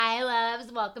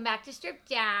loves, welcome back to Strip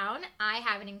Down. I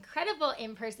have an incredible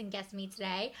in-person guest me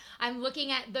today. I'm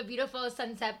looking at the beautiful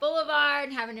Sunset Boulevard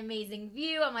and have an amazing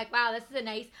view. I'm like, wow, this is a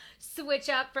nice switch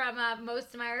up from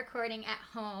most of my recording at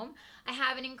home. I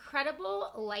have an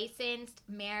incredible licensed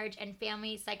marriage and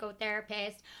family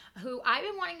psychotherapist who I've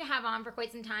been wanting to have on for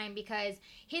quite some time because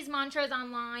his mantras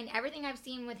online, everything I've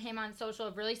seen with him on social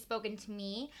have really spoken to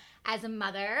me as a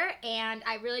mother, and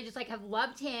I really just have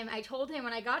loved him. I told him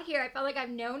when I got here, I felt like I've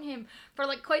known him for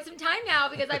quite some time now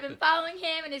because I've been following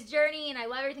him and his journey, and I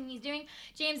love everything he's doing.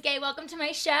 James Gay, welcome to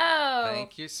my show.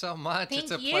 Thank you so much. Thank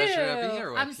it's a you. pleasure to be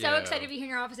here with you. I'm so excited to be here in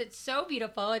your office. It's so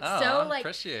beautiful. It's I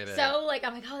appreciate it. I'm like,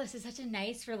 oh, this is such a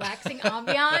nice, relaxing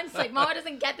ambiance. Mama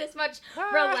doesn't get this much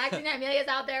relaxing. Amelia's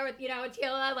out there with,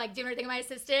 Tila, doing everything with my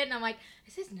assistant, and I'm like,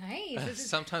 this is nice. This is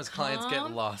Sometimes calm. Clients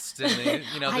get lost in the,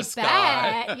 the I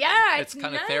sky. Bet. Yeah, it's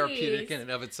kind of therapeutic in and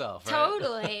of itself, right?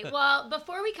 Totally. Well,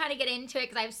 before we kind of get into it,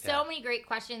 because I have so many great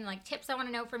questions, tips I want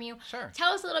to know from you. Sure.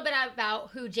 Tell us a little bit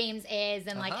about who James is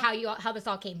and how this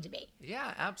all came to be.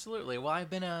 Yeah, absolutely. Well, I've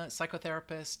been a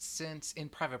psychotherapist in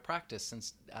private practice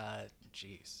since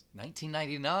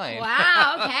 1999.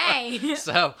 Wow, okay.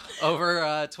 So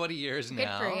over 20 years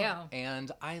now. Good for you.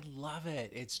 And I love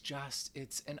it.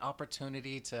 It's an opportunity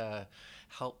to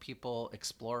help people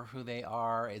explore who they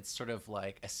are. It's sort of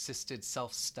like assisted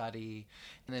self-study,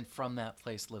 and then from that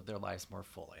place live their lives more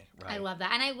fully, right? I love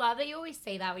that. And I love that you always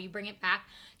say that when you bring it back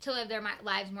to live their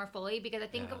lives more fully, because I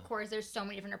think, of course, there's so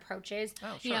many different approaches,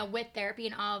 with therapy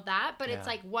and all of that. But it's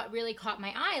what really caught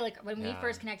my eye, when we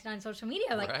first connected on social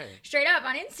media, straight up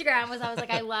on Instagram, I was like,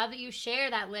 I love that you share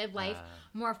that live life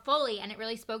more fully. And it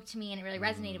really spoke to me and it really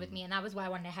resonated with me. And that was why I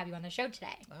wanted to have you on the show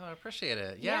today. Oh, I appreciate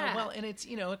it. Yeah. Well, and it's,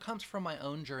 it comes from my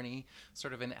own journey,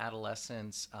 sort of in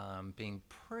adolescence, being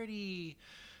pretty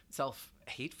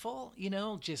self-hateful,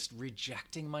 just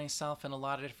rejecting myself in a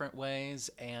lot of different ways,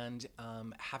 and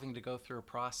having to go through a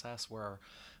process where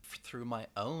through my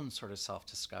own sort of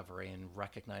self-discovery and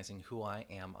recognizing who I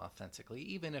am authentically,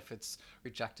 even if it's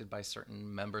rejected by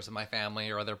certain members of my family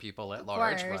or other people at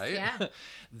large, right? Yeah.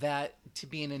 That to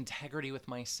be in integrity with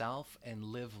myself and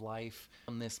live life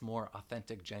from this more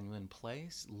authentic, genuine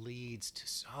place leads to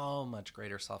so much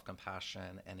greater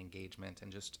self-compassion and engagement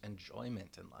and just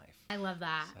enjoyment in life. I love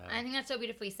that. So. I think that's so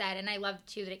beautifully said. And I love,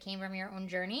 too, that it came from your own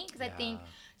journey, because I think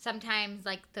sometimes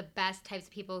the best types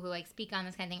of people who speak on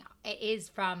this kind of thing, it is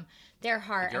from their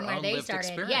heart and where they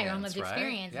started. Yeah, your own lived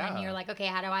experience. Yeah. And then you're like, okay,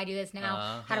 how do I do this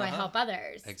now? How do I help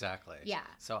others? Exactly. Yeah.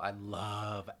 So I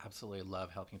absolutely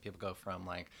love helping people go from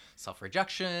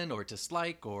self-rejection or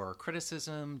dislike or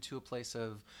criticism to a place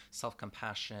of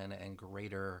self-compassion and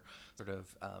greater sort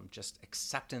of just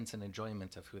acceptance and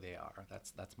enjoyment of who they are.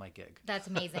 That's my gig. That's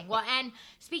amazing. Well, and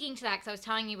speaking to that, because I was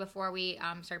telling you before we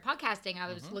started podcasting,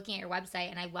 I was looking at your website,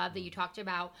 and I love that you talked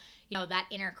about that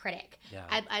inner critic. Yeah.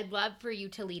 I'd love for you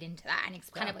to lead into that and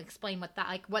kind of explain what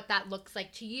that looks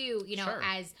like to you,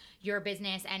 as your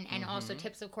business, and also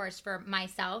tips, of course, for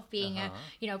myself being a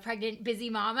pregnant,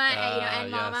 busy mama, and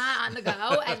mama on the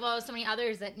go, as well as so many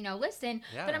others that listen,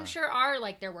 that I'm sure are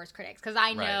their worst critics, because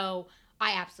I know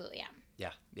I absolutely am.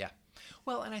 Yeah.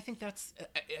 Well, and I think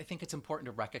it's important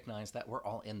to recognize that we're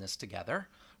all in this together,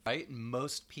 right?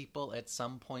 Most people at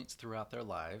some points throughout their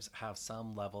lives have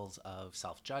some levels of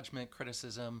self-judgment,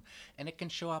 criticism, and it can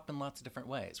show up in lots of different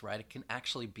ways, right? It can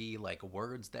actually be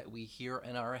words that we hear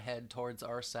in our head towards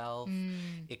ourselves.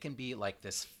 It can be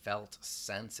this felt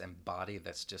sense and body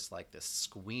that's just this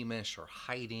squeamish or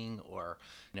hiding, or,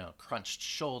 crunched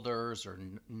shoulders or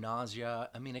nausea.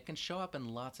 I mean, it can show up in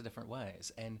lots of different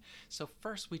ways. And so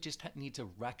first we just need to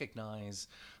recognize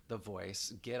the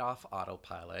voice, get off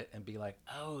autopilot, and be like,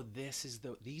 oh, these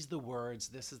the words,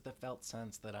 this is the felt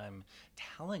sense that I'm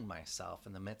telling myself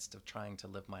in the midst of trying to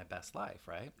live my best life,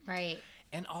 right? Right.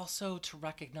 And also to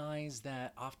recognize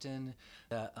that often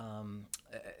the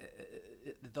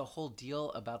whole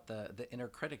deal about the inner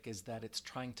critic is that it's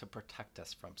trying to protect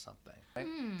us from something, right?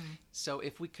 So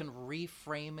if we can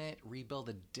reframe it, rebuild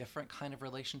a different kind of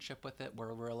relationship with it,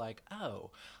 where we're like, oh,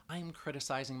 I'm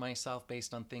criticizing myself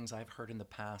based on things I've heard in the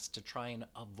past to try and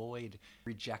avoid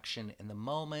rejection in the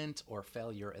moment or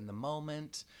failure in the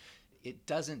moment. It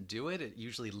doesn't do it. It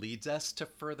usually leads us to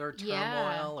further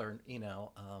turmoil or,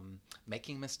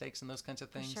 making mistakes and those kinds of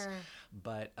things. Sure.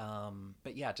 But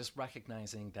yeah, just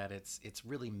recognizing that it's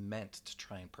really meant to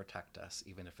try and protect us,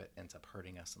 even if it ends up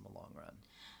hurting us in the long run.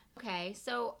 Okay,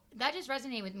 so that just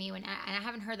resonated with me and I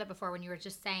haven't heard that before, when you were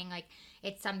just saying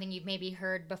it's something you've maybe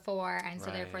heard before, and so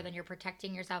therefore then you're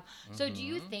protecting yourself. So do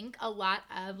you think a lot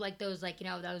of those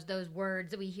those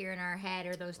words that we hear in our head,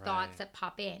 or those thoughts that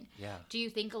pop in? Yeah. Do you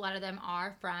think a lot of them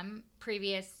are from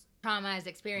previous traumas,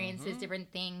 experiences,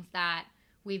 different things that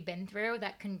we've been through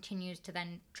that continues to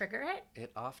then trigger it?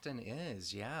 It often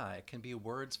is, yeah. It can be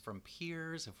words from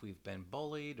peers if we've been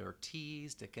bullied or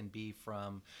teased. It can be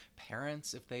from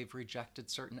parents if they've rejected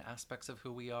certain aspects of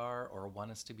who we are or want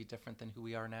us to be different than who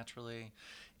we are naturally.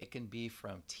 It can be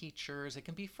from teachers. It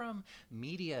can be from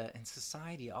media and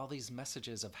society, all these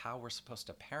messages of how we're supposed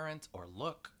to parent or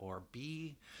look or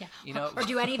be. Yeah. You know, or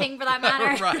do anything for that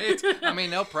matter. Right. I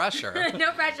mean, no pressure.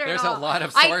 No pressure There's at all. a lot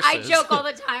of sources. I joke all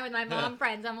the time with my mom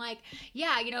friends. I'm like,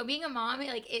 yeah, being a mom,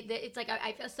 like it's like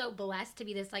I feel so blessed to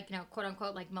be this like, quote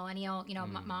unquote like millennial,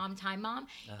 mom, time mom,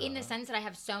 in the sense that I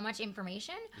have so much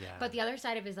information. Yeah. But the other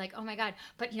side of it is like, oh my God,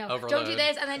 but Overload. don't do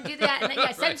this and then do that. And then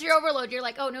Right. sensory overload. You're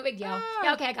like, oh, no big deal.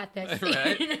 Yeah, okay, I got this.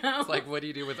 Right. It's like, what do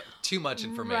you do with too much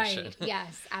information? Right.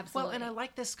 Yes, absolutely. Well, and I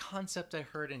like this concept I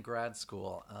heard in grad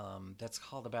school that's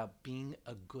called about being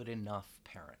a good enough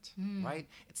parent, right?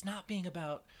 It's not being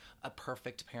about a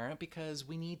perfect parent because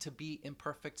we need to be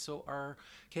imperfect so our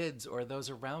kids or those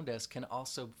around us can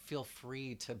also feel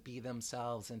free to be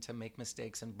themselves and to make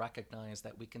mistakes and recognize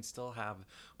that we can still have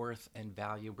worth and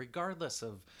value regardless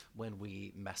of when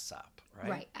we mess up, right?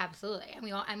 Right, absolutely,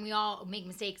 and we all make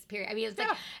mistakes. Period. I mean,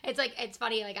 it's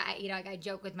funny. Like I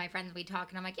joke with my friends. We talk,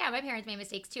 and I'm like, yeah, my parents made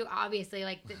mistakes too. Obviously,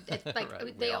 like it's like Right.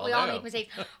 we We all know. make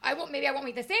mistakes. Maybe I won't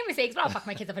make the same mistakes, but I'll fuck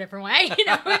my kids up a different way.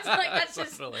 It's like that's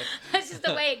Totally. just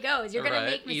the way it goes. You're gonna Right.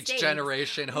 make mistakes. Each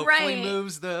generation hopefully Right.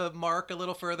 moves the mark a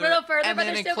little further, and but then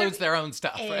then still gonna includes their own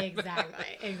stuff. Right?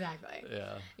 Exactly.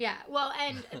 Yeah. Yeah. Well,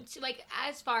 and like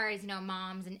as far as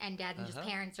moms and dads and just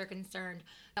parents are concerned,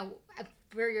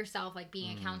 for yourself, like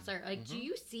being a counselor, like do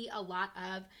you see a lot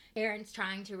of parents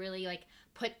trying to really like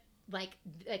put like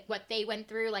what they went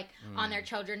through like on their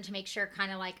children to make sure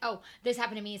kind of like, oh, this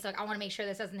happened to me, so like I want to make sure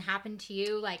this doesn't happen to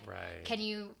you? Like, Right. Can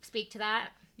you speak to that?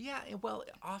 Yeah, well,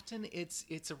 often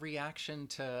it's a reaction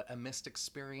to a missed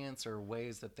experience or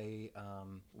ways that they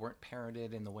weren't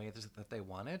parented in the way that they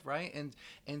wanted, right?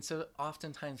 And so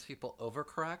oftentimes people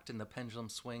overcorrect and the pendulum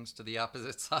swings to the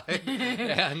opposite side,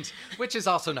 and which is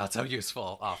also not so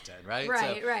useful often, right?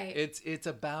 Right, so right. It's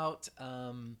about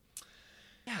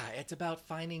it's about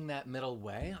finding that middle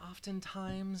way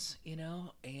oftentimes,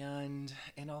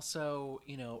 and also,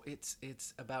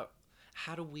 it's about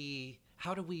how do we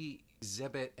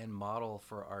exhibit and model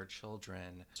for our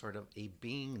children sort of a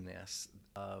beingness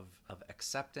of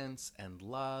acceptance and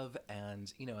love,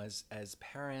 and as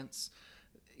parents,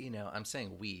 I'm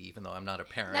saying we, even though I'm not a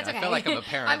parent. That's okay. I feel like I'm a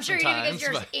parent I'm sure sometimes.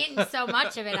 because you're in so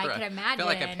much of it. I Right. can imagine. I feel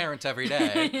like I parent every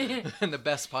day in the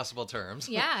best possible terms.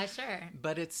 Yeah, sure.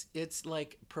 But it's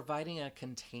like providing a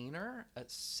container, a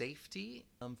safety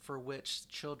for which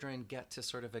children get to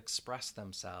sort of express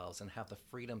themselves and have the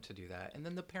freedom to do that. And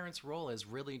then the parent's role is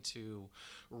really to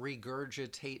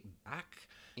regurgitate back,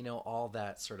 all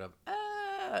that sort of,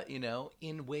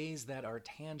 in ways that are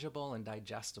tangible and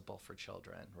digestible for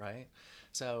children, right?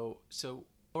 So in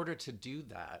order to do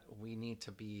that, we need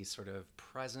to be sort of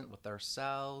present with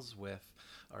ourselves, with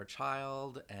our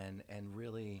child, and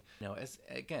really, as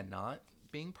again, not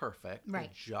being perfect, Right.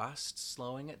 but just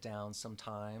slowing it down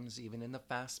sometimes, even in the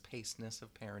fast-pacedness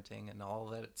of parenting and all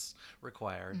that it's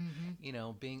required.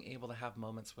 Being able to have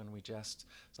moments when we just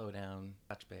slow down,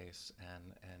 touch base,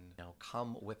 and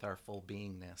come with our full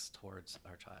beingness towards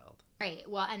our child. Right.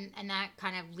 Well, and that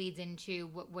kind of leads into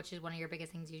which is one of your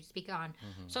biggest things you speak on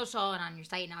social and on your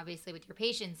site, and obviously with your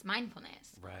patients,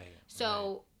 mindfulness. Right.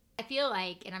 So I feel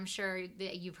like, and I'm sure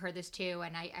that you've heard this too,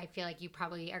 and I feel like you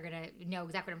probably are going to know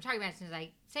exactly what I'm talking about as soon as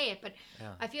I say it, but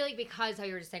Yeah. I feel like because how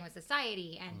you were just saying with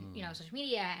society and, social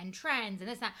media and trends and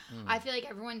this and that, I feel like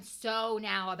everyone's so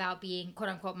now about being quote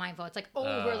unquote mindful. It's like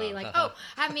overly like, oh,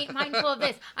 I'm mindful of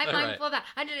this. I'm Right. mindful of that.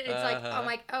 And it's like, I'm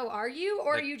like, oh, are you?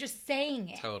 Or are you just saying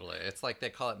it? Totally. It's like they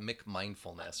call it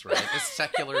McMindfulness, right? The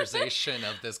secularization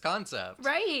of this concept.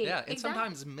 Right. Yeah, and exactly.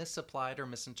 sometimes misapplied or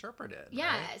misinterpreted.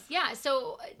 Yes. Right? Yeah.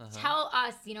 So tell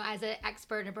us, as an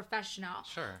expert and a professional,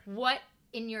 Sure. what,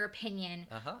 in your opinion,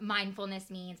 mindfulness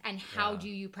means, and how Yeah. do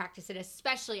you practice it,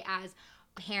 especially as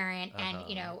a parent and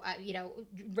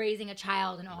raising a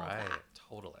child and all of Right. that.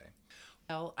 Totally.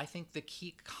 Well, I think the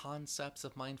key concepts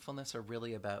of mindfulness are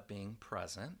really about being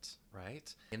present,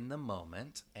 right? In the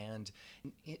moment, and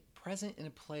present in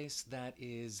a place that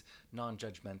is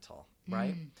non-judgmental,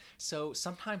 right? So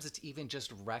sometimes it's even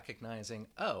just recognizing,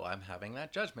 oh, I'm having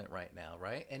that judgment right now,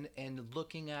 right? And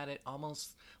looking at it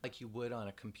almost like you would on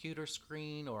a computer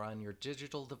screen or on your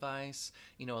digital device,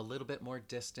 a little bit more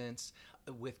distance,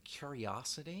 with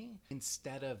curiosity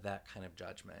instead of that kind of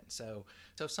judgment. So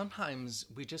sometimes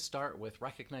we just start with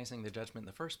recognizing the judgment in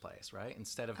the first place, right?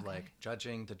 Instead of like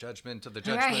judging the judgment of the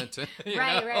judgment person.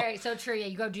 Right. So true. Yeah,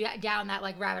 you go down that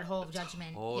like rabbit hole of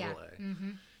judgment. Totally. Yeah.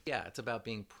 Mm-hmm. Yeah, it's about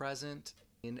being present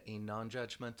in a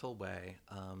non-judgmental way,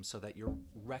 so that you're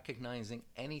recognizing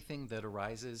anything that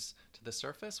arises to the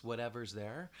surface, whatever's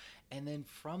there, and then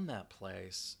from that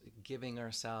place giving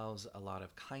ourselves a lot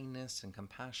of kindness and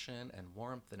compassion and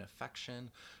warmth and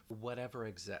affection for whatever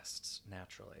exists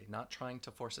naturally, not trying to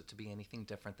force it to be anything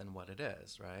different than what it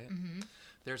is, right? Mm-hmm.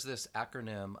 There's this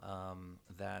acronym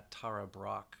that Tara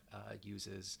Brach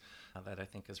uses that I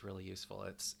think is really useful.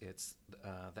 It's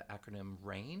the acronym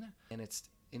RAIN, and it's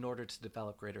in order to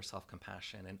develop greater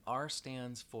self-compassion. And R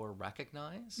stands for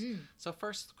recognize. So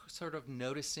first, sort of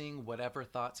noticing whatever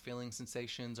thoughts, feelings,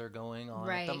 sensations are going on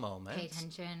at the moment. Pay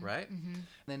attention. Right? Mm-hmm.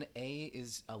 Then A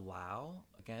is allow.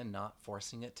 Again, not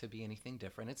forcing it to be anything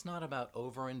different. It's not about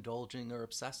overindulging or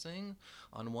obsessing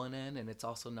on one end, and it's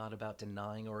also not about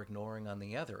denying or ignoring on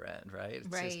the other end, right? It's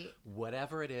just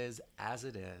whatever it is, as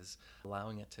it is,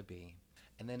 allowing it to be.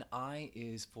 And then I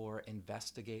is for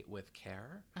investigate with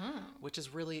care, which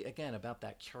is really, again, about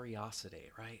that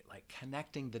curiosity, right? Like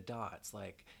connecting the dots.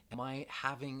 Like, am I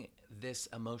having this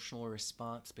emotional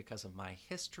response because of my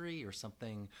history or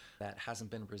something that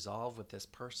hasn't been resolved with this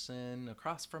person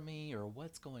across from me, or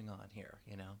what's going on here,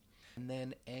 And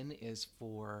then N is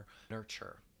for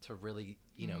nurture, to really,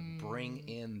 bring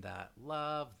in that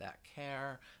love, that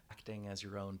care, acting as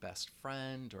your own best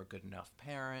friend or good enough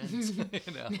parent.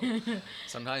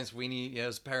 Sometimes we need,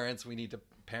 as parents, we need to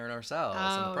parent ourselves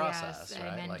in the process,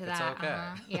 right? Amen like to it's that.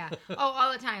 okay. Yeah.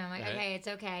 All the time. I'm like, Right? okay, it's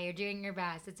okay. You're doing your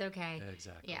best. It's okay.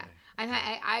 Exactly. Yeah.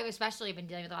 I've especially been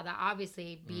dealing with all that.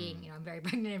 Obviously, being, I'm very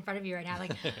pregnant in front of you right now.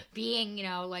 Like being,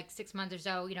 like 6 months or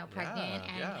so, pregnant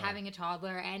and having a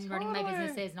toddler and running my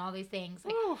businesses and all these things.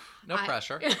 Like, no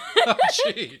pressure. Oh,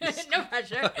 jeez. No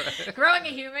pressure. Right. Growing a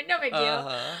human, no big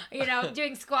deal.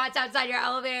 Doing squats outside your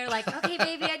elevator. Like, okay,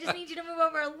 baby, I just need you to move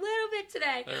over a little bit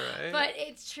today. Right. But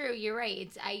it's true. You're right.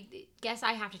 I guess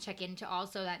I have to check into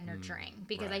also that nurturing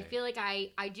because I feel like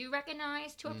I do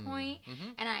recognize to a point,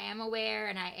 and I am aware,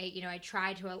 and I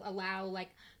try to allow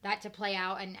like that to play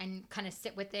out and kind of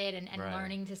sit with it and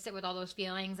learning to sit with all those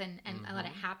feelings and let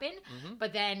it happen.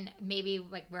 But then maybe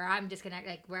like where I'm disconnected,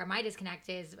 like where my disconnect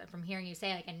is from hearing you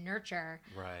say like a nurture,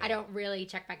 I don't really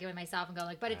check back in with myself and go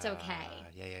like, but it's okay.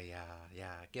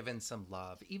 Yeah. Given some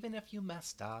love, even if you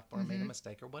messed up or made a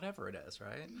mistake or whatever it is,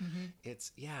 right?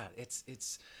 It's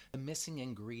the missing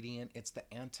ingredient. It's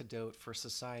the antidote for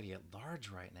society at large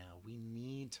right now. We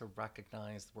need to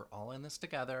recognize we're all in this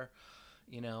together.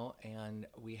 And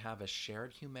we have a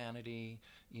shared humanity,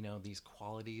 these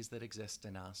qualities that exist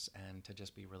in us, and to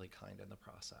just be really kind in the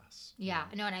process. Yeah,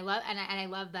 no, and I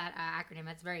love that acronym.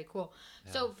 That's very cool.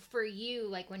 Yeah. So for you,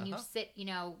 like when you sit,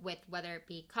 with whether it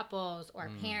be couples or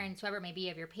parents, whoever it may be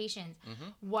of your patients,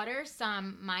 what are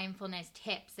some mindfulness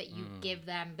tips that you give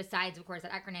them besides, of course,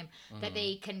 that acronym that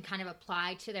they can kind of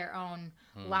apply to their own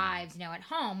lives, at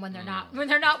home when they're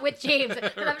not with James?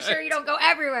 Because I'm sure you don't go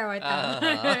everywhere with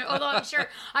them. Although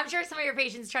I'm sure some of your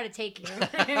patients try to take you.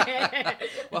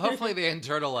 Well, hopefully they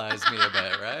internalize me a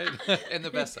bit, right? In the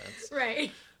best sense.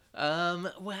 Right.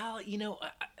 Well,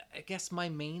 I guess my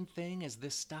main thing is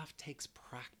this stuff takes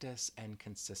practice and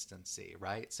consistency,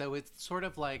 right? So it's sort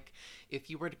of like if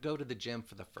you were to go to the gym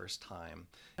for the first time,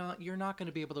 you're not going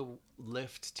to be able to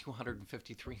lift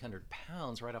 250, 300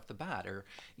 pounds right off the bat. Or,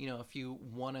 if you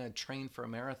want to train for a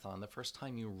marathon, the first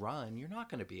time you run, you're not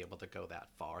going to be able to go that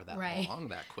far, that long,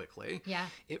 that quickly. Yeah.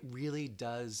 It really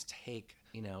does take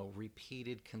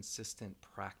repeated, consistent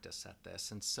practice at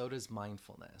this. And so does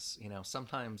mindfulness.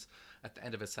 Sometimes at the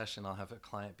end of a session, I'll have a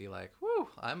client be like, whew,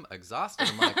 I'm exhausted.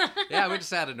 I'm like, yeah, we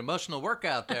just had an emotional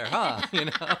workout there, huh?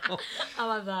 I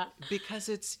love that. Because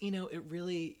it's, it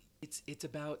really, it's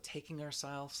about taking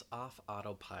ourselves off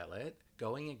autopilot,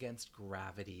 going against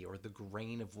gravity or the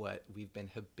grain of what we've been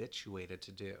habituated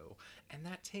to do. And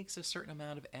that takes a certain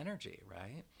amount of energy,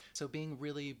 right? So being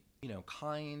really,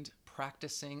 kind,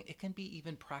 practicing, it can be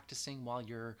even practicing while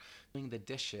you're doing the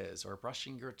dishes or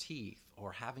brushing your teeth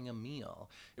or having a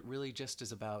meal. It really just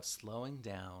is about slowing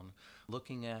down,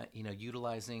 looking at,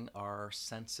 utilizing our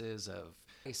senses of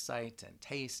eyesight and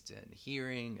taste and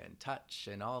hearing and touch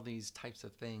and all these types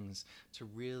of things to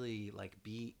really like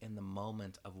be in the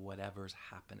moment of whatever's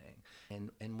happening.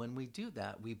 And when we do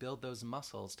that, we build those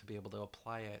muscles to be able to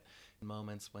apply it in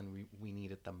moments when we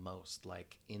need it the most,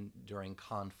 like during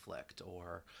conflict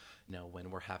or,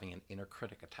 when we're having an inner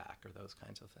critic attack or those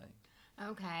kinds of things.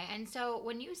 Okay. And so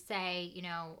when you say,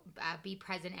 be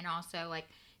present and also like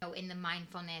in the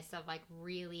mindfulness of like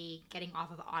really getting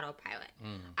off of autopilot.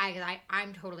 Mm.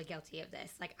 I'm totally guilty of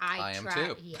this. Like I am try,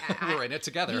 too. Yeah, We're in it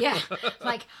together. Yeah,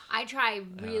 like I try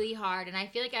really hard, and I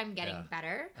feel like I'm getting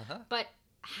better. But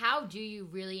how do you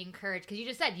really encourage? Because you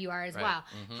just said you are as well.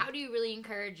 How do you really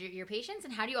encourage your patients,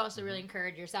 and how do you also really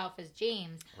encourage yourself as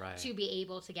James to be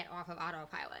able to get off of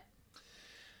autopilot?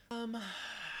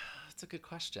 That's a good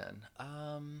question.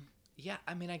 Yeah,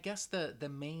 I mean, I guess the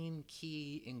main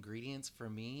key ingredients for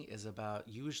me is about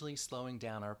usually slowing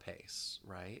down our pace,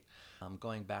 right?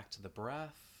 Going back to the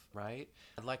breath, right?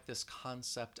 I like this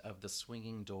concept of the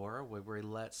swinging door where we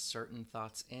let certain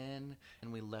thoughts in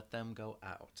and we let them go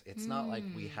out. It's not like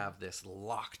we have this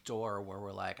locked door where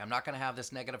we're like, I'm not going to have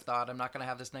this negative thought. I'm not going to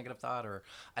have this negative thought, or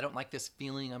I don't like this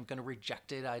feeling. I'm going to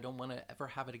reject it. I don't want to ever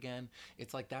have it again.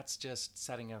 It's like that's just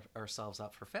setting ourselves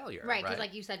up for failure. Right. Because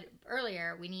like you said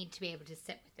earlier, we need to be able to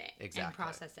sit with it and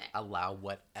process it. Allow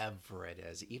whatever it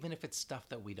is, even if it's stuff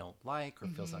that we don't like or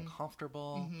feels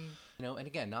uncomfortable. You know, and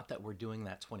again, not that we're doing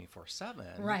that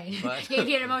 24/7. Right. But you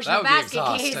need an emotional basket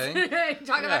case.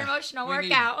 Talk about emotional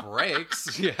workout. We need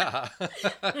breaks. Yeah.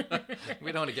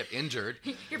 We don't want to get injured.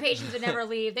 Your patients would never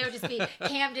leave. They would just be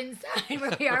cammed inside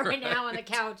where we are right now on the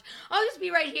couch. I'll just be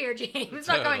right here, James. It's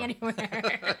not going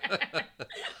anywhere.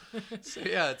 So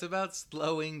yeah, it's about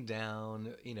slowing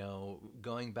down, you know,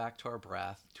 going back to our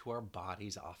breath, to our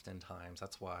bodies oftentimes.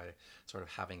 That's why sort of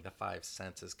having the five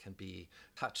senses can be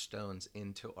touchstones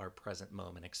into our present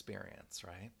moment experience,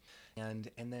 right? And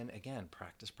then again,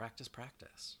 practice,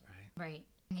 right? Right.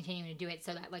 Continuing to do it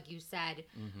so that, like you said,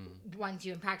 once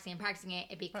you've been practicing it,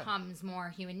 it becomes more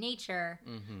human nature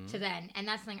to then. And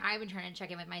that's something I've been trying to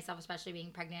check in with myself, especially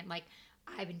being pregnant. Like,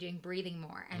 I've been doing breathing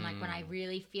more. And like when I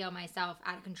really feel myself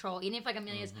out of control, even if like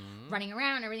Amelia's running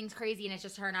around, everything's crazy and it's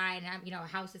just her and I, and I'm, you know,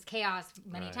 house is chaos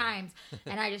many times.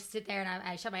 And I just sit there and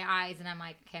I shut my eyes and I'm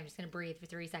like, okay, I'm just going to breathe for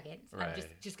 3 seconds. I'm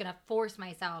just going to force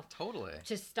myself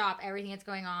to stop everything that's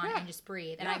going on and just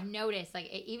breathe. And I've noticed like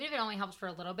even if it only helps for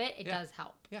a little bit, it does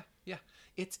help. Yeah.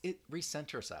 It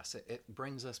recenters us. It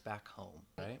brings us back home,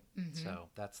 right? So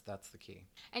that's the key.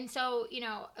 And so, you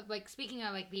know, like speaking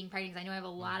of like being pregnant, 'cause I know I have a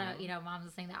lot of, you know, moms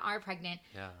listening that are pregnant.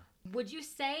 Yeah. Would you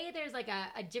say there's like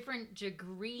a different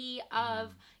degree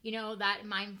of, you know, that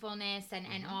mindfulness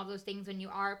and all those things when you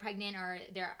are pregnant, or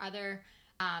there are other,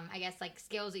 I guess, like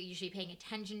skills that you should be paying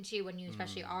attention to when you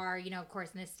especially are, you know, of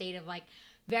course, in this state of like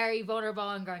very vulnerable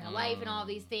and growing a life and all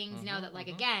these things, you know, that like,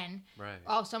 again,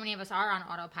 so many of us are on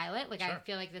autopilot. Like, I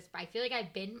feel like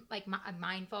I've been like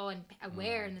mindful and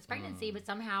aware in this pregnancy, but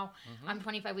somehow I'm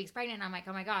 25 weeks pregnant and I'm like,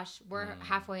 oh my gosh, we're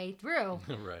halfway through.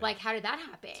 Like, how did that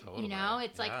happen? You know,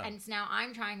 it's like, and so now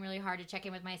I'm trying really hard to check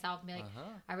in with myself and be like,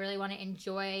 I really want to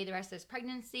enjoy the rest of this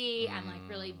pregnancy and like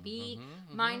really be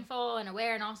mindful and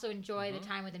aware, and also enjoy the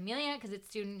time with Amelia, because it's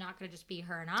soon not going to just be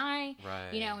her and I,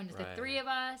 you know, and just the three of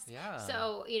us.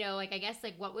 So, you know, like, I guess,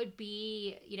 like, what would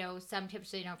be, you know, some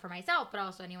tips, you know, for myself, but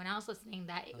also anyone else listening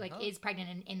that, like, is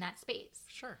pregnant in that space?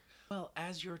 Sure. Well,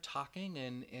 as you're talking,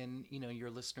 and you know,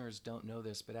 your listeners don't know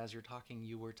this, but as you're talking,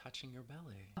 you were touching your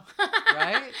belly,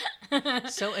 right?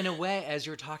 So in a way, as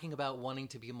you're talking about wanting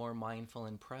to be more mindful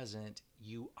and present,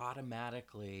 you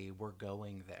automatically were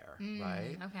going there,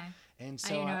 right? Okay. And so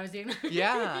I didn't know I was doing that.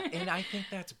 Yeah, and I think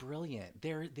that's brilliant.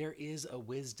 There is a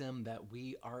wisdom that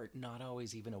we are not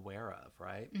always even aware of,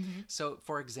 right? So,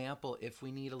 for example, if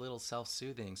we need a little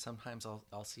self-soothing, sometimes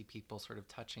I'll see people sort of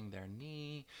touching their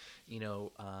knee, you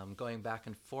know, going back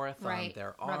and forth on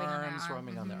their arms,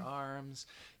 rubbing on their arms,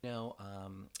 you know,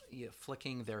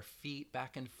 flicking their feet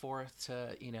back and forth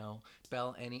to, you know,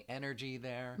 expel any energy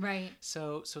there. Right.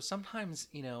 So sometimes,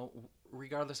 you know,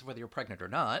 regardless of whether you're pregnant or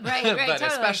not, but totally.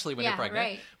 Especially when you're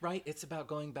pregnant, right? It's about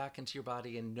going back into your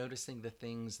body and noticing the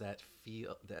things that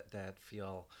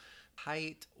feel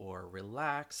tight or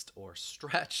relaxed or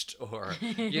stretched or,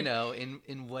 you know,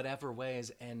 in whatever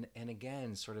ways, and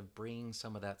again, sort of bringing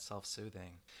some of that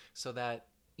self-soothing so that,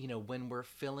 you know, when we're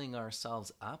filling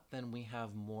ourselves up, then we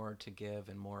have more to give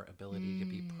and more ability to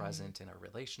be present in our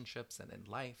relationships and in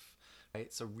life,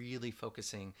 right? So really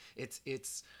focusing, it's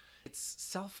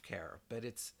self-care, but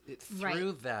it's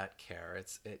through that care,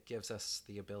 it gives us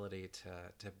the ability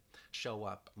to show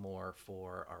up more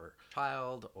for our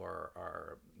child or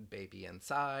our baby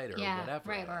inside or whatever,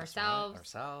 right, or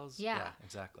ourselves. Right? Yeah,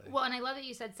 exactly. Well, and I love that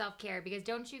you said self-care, because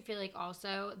don't you feel like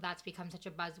also that's become such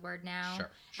a buzzword now? Sure.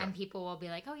 And people will be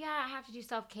like, oh yeah, I have to do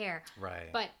self-care,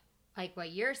 right? But like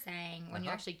what you're saying, when you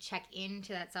actually check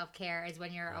into that self-care is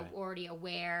when you're already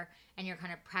aware and you're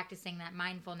kind of practicing that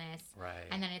mindfulness. Right.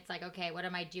 And then it's like, okay, what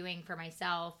am I doing for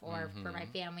myself or for my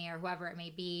family or whoever it may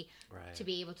be to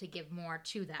be able to give more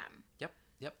to them? Yep.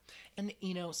 Yep. And,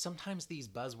 sometimes these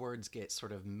buzzwords get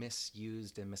sort of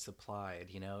misused and misapplied.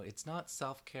 It's not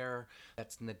self care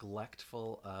that's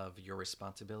neglectful of your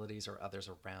responsibilities or others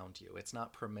around you. It's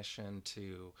not permission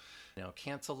to,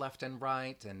 cancel left and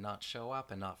right and not show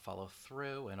up and not follow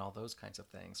through and all those kinds of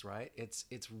things, right? It's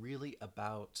really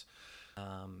about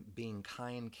being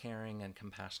kind, caring, and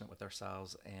compassionate with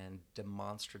ourselves in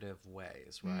demonstrative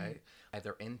ways, right?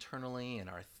 Either internally in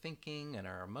our thinking and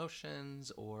our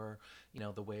emotions, or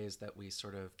the ways that we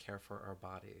sort of care for our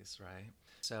bodies, right?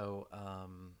 So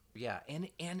yeah, and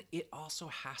it also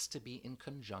has to be in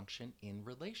conjunction in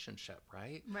relationship,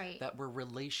 right? Right. That we're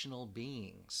relational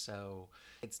beings, so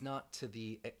it's not to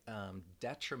the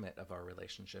detriment of our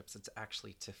relationships. It's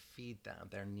actually to feed them.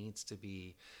 There needs to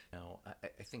be,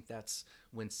 I think that's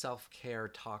when self-care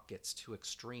talk gets too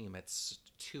extreme. It's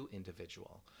too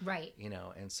individual, right?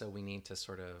 And so we need to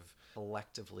sort of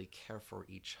collectively care for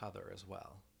each other as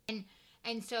well.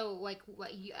 And so, like,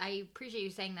 I appreciate you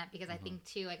saying that, because I think,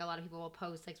 too, like, a lot of people will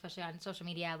post, like, especially on social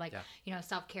media, like,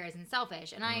 self-care isn't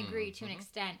selfish. And I agree to an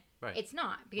extent. Right. It's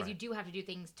not, because you do have to do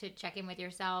things to check in with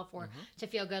yourself or to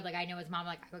feel good. Like, I know as mom,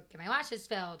 like, I go get my lashes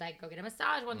filled. I go get a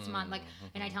massage once a month. Like,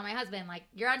 and I tell my husband, like,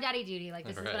 you're on daddy duty. Like,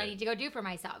 this is what I need to go do for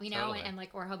myself, Totally. and like,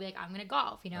 or he'll be like, I'm going to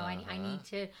golf, I need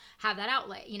to have that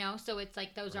outlet, So it's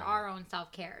like, those are our own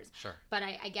self-cares. Sure. But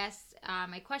I guess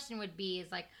my question would be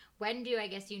is, like, when do, I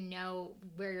guess,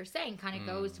 where you're saying kind of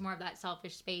goes to more of that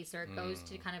selfish space, or it goes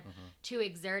to kind of too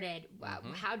exerted?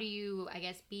 How do you, I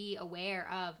guess, be aware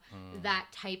of that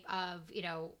type of, I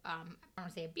don't want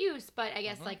to say abuse, but I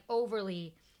guess like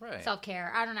overly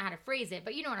self-care? I don't know how to phrase it,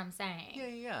 but you know what I'm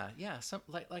saying. Yeah. Some,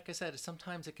 like I said,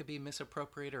 sometimes it could be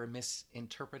misappropriated or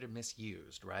misinterpreted,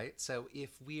 misused, right? So if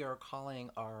we are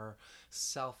calling our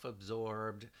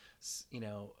self-absorbed,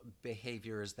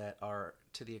 behaviors that are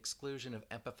to the exclusion of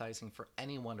empathizing for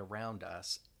anyone around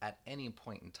us at any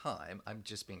point in time, I'm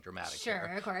just being dramatic here.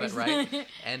 Sure, of course. But, right?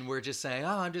 And we're just saying,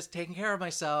 oh, I'm just taking care of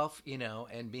myself,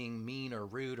 and being mean or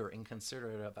rude or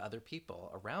inconsiderate of other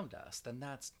people around us, then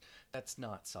that's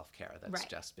not self-care. That's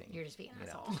just being... You're just being an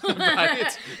asshole.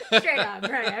 Right. Straight up.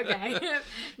 Right. Okay.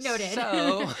 Noted.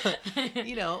 So,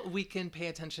 we can pay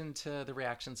attention to the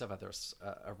reactions of others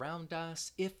around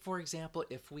us. If, for example,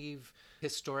 if we've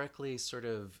historically sort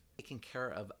of taken care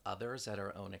of others at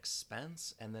our own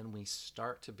expense, and then we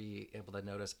start to be able to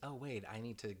notice, oh, wait, I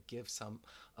need to give some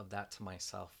of that to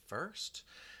myself first,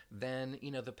 then,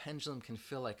 the pendulum can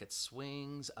feel like it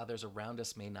swings. Others around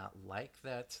us may not like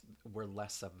that we're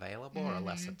less available or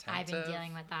less attentive. I've been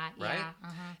dealing with that, right? Yeah.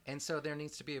 And so there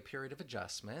needs to be a period of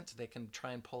adjustment. They can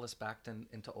try and pull us back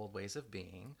into old ways of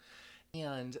being.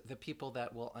 And the people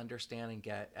that will understand and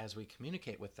get, as we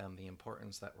communicate with them, the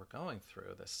importance that we're going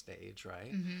through this stage,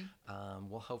 right,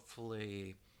 will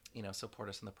hopefully... support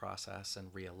us in the process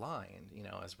and realign,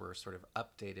 as we're sort of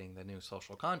updating the new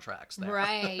social contracts there.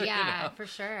 Right, yeah, for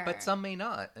sure. But some may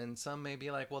not, and some may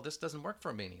be like, well, this doesn't work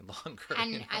for me any longer.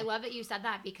 And I love that you said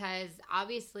that, because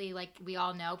obviously, like, we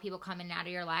all know people come in and out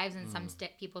of your lives, and some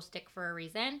people stick for a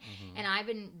reason. And I've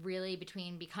been really,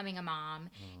 between becoming a mom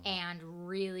and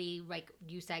really, like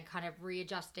you said, kind of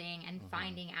readjusting and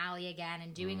finding Allie again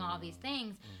and doing all these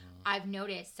things, I've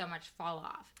noticed so much fall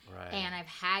off. Right. And I've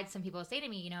had some people say to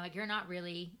me, like, you're not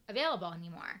really available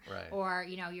anymore. Right. Or,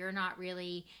 you're not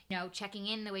really, checking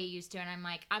in the way you used to. And I'm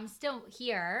like, I'm still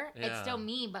here. Yeah. It's still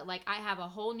me. But, like, I have a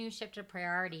whole new shift of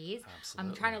priorities. Absolutely.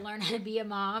 I'm trying to learn how to be a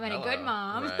mom and a good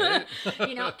mom. Right.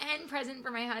 And present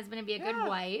for my husband and be a good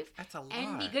wife. That's a lot.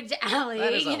 And be good to Allie.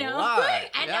 That is a lot.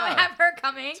 And now I have her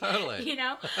coming. Totally.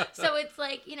 So it's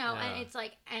like, and it's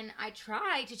like, and I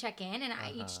try to check in, and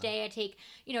each day I take,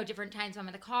 different times I'm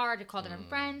in the car to call different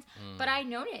friends. But I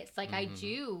notice, like, I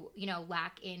do,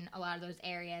 lack in a lot of those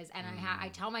areas. And I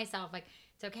tell myself, like,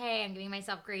 it's okay. I'm giving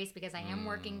myself grace because I am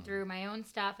working through my own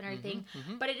stuff and everything.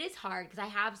 But it is hard, because I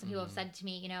have some people have said to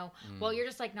me, well, you're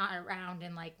just, like, not around.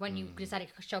 And, like, when you decide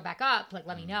to show back up, like,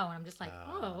 let me know. And I'm just like,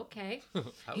 oh, okay.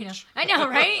 I know,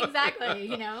 right? Exactly.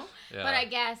 Yeah. But I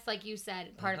guess, like you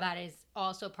said, part of that is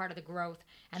also part of the growth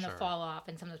and the fall off.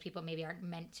 And some of those people maybe aren't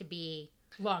meant to be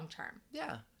long term.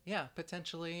 Yeah,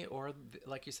 potentially, or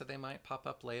like you said, they might pop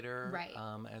up later, right?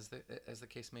 As the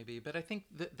case may be. But I think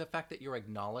the fact that you're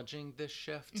acknowledging this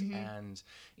shift and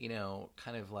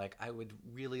kind of like, I would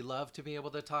really love to be able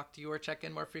to talk to you or check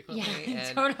in more frequently. Yeah,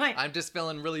 and totally. I'm just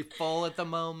feeling really full at the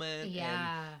moment.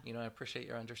 Yeah. And I appreciate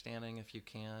your understanding if you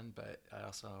can, but I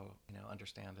also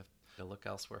understand if to look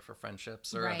elsewhere for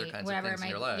friendships or other kinds of things in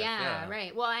your life. Yeah,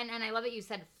 right. Well, and I love that you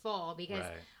said full, because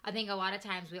I think a lot of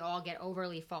times we all get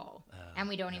overly full and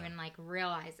we don't don't even like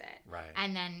realize it. Right.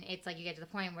 And then it's like you get to the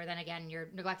point where then again you're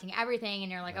neglecting everything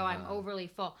and you're like, oh, I'm overly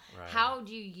full. Right. How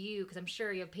do you, because I'm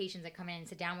sure you have patients that come in and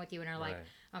sit down with you and are like,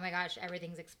 oh my gosh,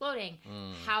 everything's exploding.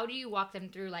 How do you walk them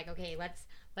through like, okay,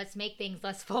 let's make things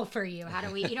less full for you? How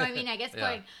do we, you know what I mean? I guess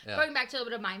going back to a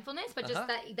little bit of mindfulness, but just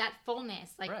that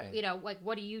fullness, like, you know, like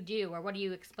what do you do or what do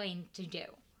you explain to do?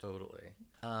 Totally.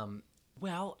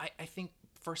 Well, I think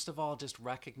first of all, just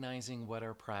recognizing what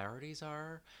our priorities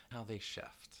are, how they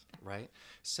shift, right?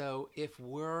 So if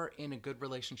we're in a good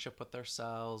relationship with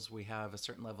ourselves, we have a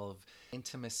certain level of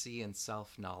intimacy and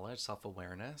self-knowledge,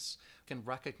 self-awareness, can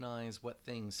recognize what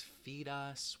things feed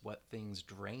us, what things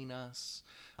drain us,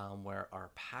 where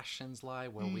our passions lie,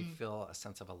 where we feel a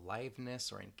sense of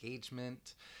aliveness or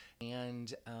engagement,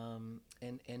 and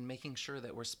making sure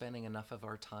that we're spending enough of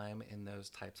our time in those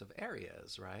types of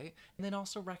areas, right? And then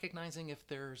also recognizing if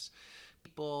there's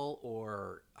people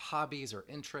or hobbies or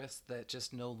interests that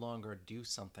just no longer do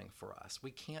something for us.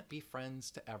 We can't be friends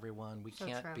to everyone. We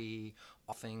can't be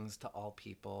all things to all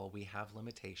people. We have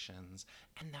limitations,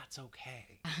 and that's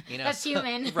okay. You know, that's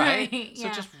human, right? So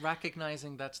just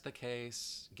recognizing that's the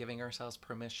case, giving ourselves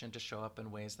permission to show up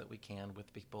in ways that we can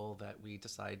with people that we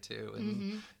decide to,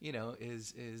 and you know,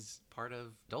 is part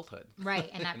of adulthood, right?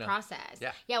 And that process.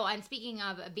 Yeah. Well, and speaking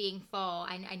of being full,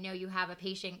 I know you have a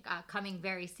patient coming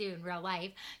very soon, real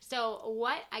life. So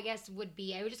what I guess would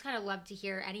be, I would just kind of love to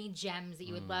hear any gems that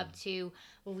you would love to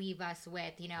leave us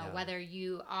with, you know, whether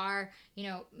you are, you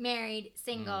know, married,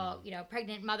 single, you know,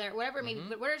 pregnant, mother, whatever, maybe,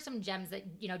 but what are some gems that,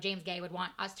 you know, James Gay would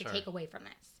want us to take away from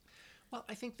this? Well,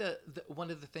 I think one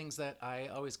of the things that I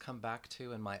always come back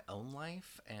to in my own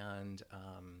life and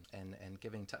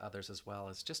giving to others as well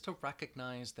is just to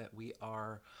recognize that we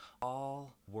are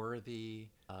all worthy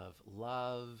of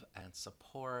love and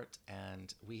support,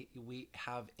 and we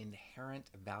have inherent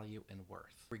value and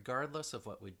worth, regardless of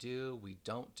what we do, we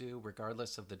don't do,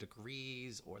 regardless of the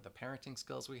degrees or the parenting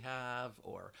skills we have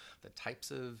or the types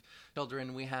of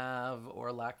children we have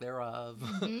or lack thereof.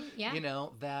 You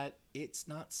know, that it's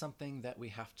not something that we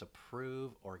have to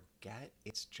prove or get,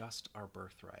 it's just our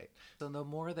birthright. So the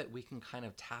more that we can kind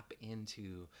of tap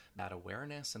into that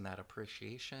awareness and that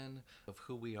appreciation of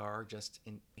who we are just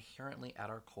inherently at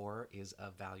our core is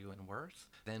of value and worth,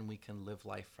 then we can live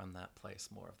life from that place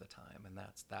more of the time. And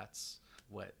that's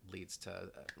what leads to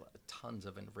tons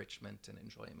of enrichment and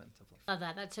enjoyment of life. Love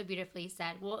that. That's so beautifully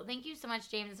said. Well, thank you so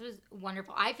much, James. This was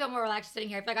wonderful. I feel more relaxed sitting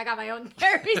here. I feel like I got my own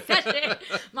therapy session.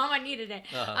 Mama needed it.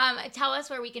 Tell us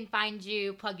where we can find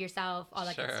you, plug yourself, all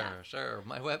that good stuff. Sure.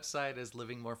 My website is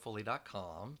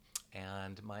livingmorefully.com,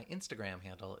 and my Instagram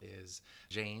handle is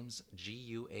James,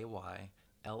 Guay,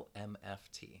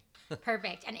 LMFT.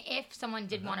 Perfect. And if someone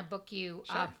did want to book you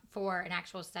for an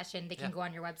actual session, they can go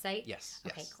on your website? Yes.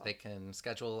 Okay, cool. They can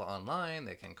schedule online,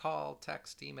 they can call,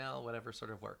 text, email, whatever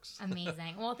sort of works.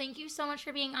 Amazing. Well, thank you so much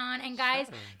for being on. And guys,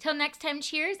 till next time,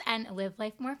 cheers and live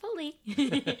life more fully.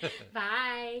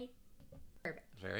 Bye.